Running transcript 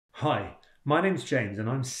Hi, my name's James and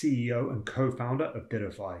I'm CEO and co-founder of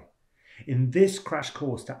Dittofi. In this crash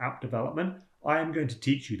course to app development, I am going to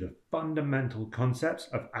teach you the fundamental concepts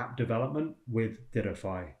of app development with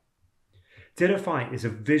Dittofi. Dittofi is a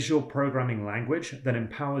visual programming language that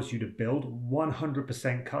empowers you to build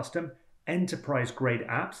 100% custom enterprise-grade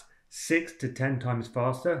apps 6 to 10 times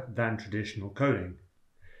faster than traditional coding.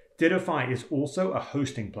 Dittofi is also a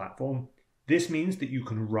hosting platform. This means that you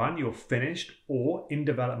can run your finished or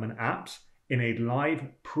in-development apps in a live,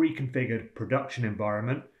 pre-configured production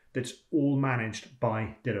environment that's all managed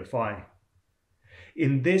by Dittofi.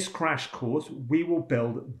 In this crash course, we will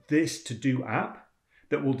build this to-do app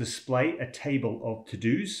that will display a table of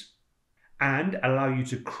to-dos and allow you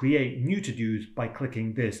to create new to-dos by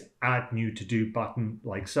clicking this Add New To-Do button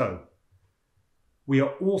like so. We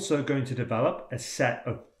are also going to develop a set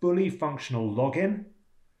of fully functional login,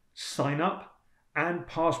 sign up, and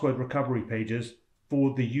password recovery pages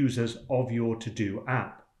for the users of your to-do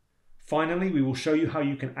app. Finally, we will show you how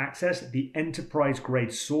you can access the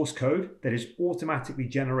enterprise-grade source code that is automatically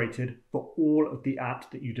generated for all of the apps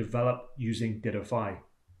that you develop using Dittofi.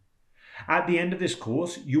 At the end of this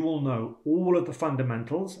course, you will know all of the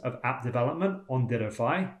fundamentals of app development on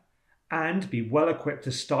Dittofi and be well equipped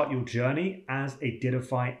to start your journey as a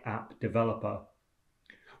Dittofi app developer.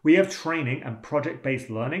 We have training and project-based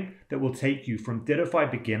learning that will take you from Dittofi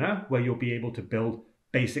Beginner, where you'll be able to build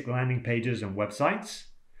basic landing pages and websites,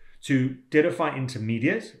 to Dittofi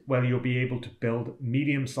Intermediate, where you'll be able to build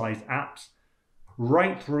medium-sized apps,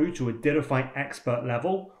 right through to a Dittofi Expert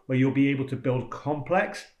level, where you'll be able to build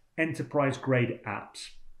complex, enterprise-grade apps.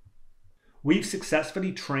 We've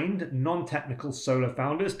successfully trained non-technical solo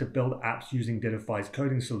founders to build apps using Dittofi's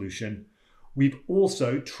coding solution. We've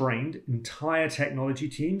also trained entire technology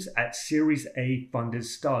teams at Series A funded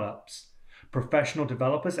startups, professional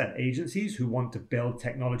developers at agencies who want to build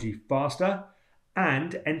technology faster,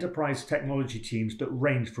 and enterprise technology teams that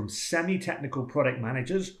range from semi-technical product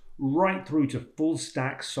managers right through to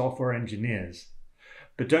full-stack software engineers.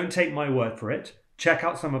 But don't take my word for it. Check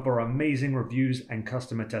out some of our amazing reviews and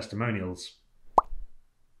customer testimonials.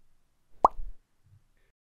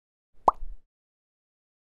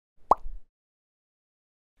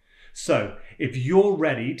 So, if you're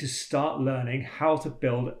ready to start learning how to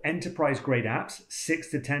build enterprise-grade apps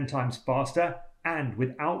 6 to 10 times faster and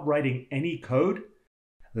without writing any code,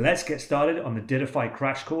 let's get started on the Dittofi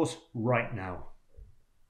crash course right now.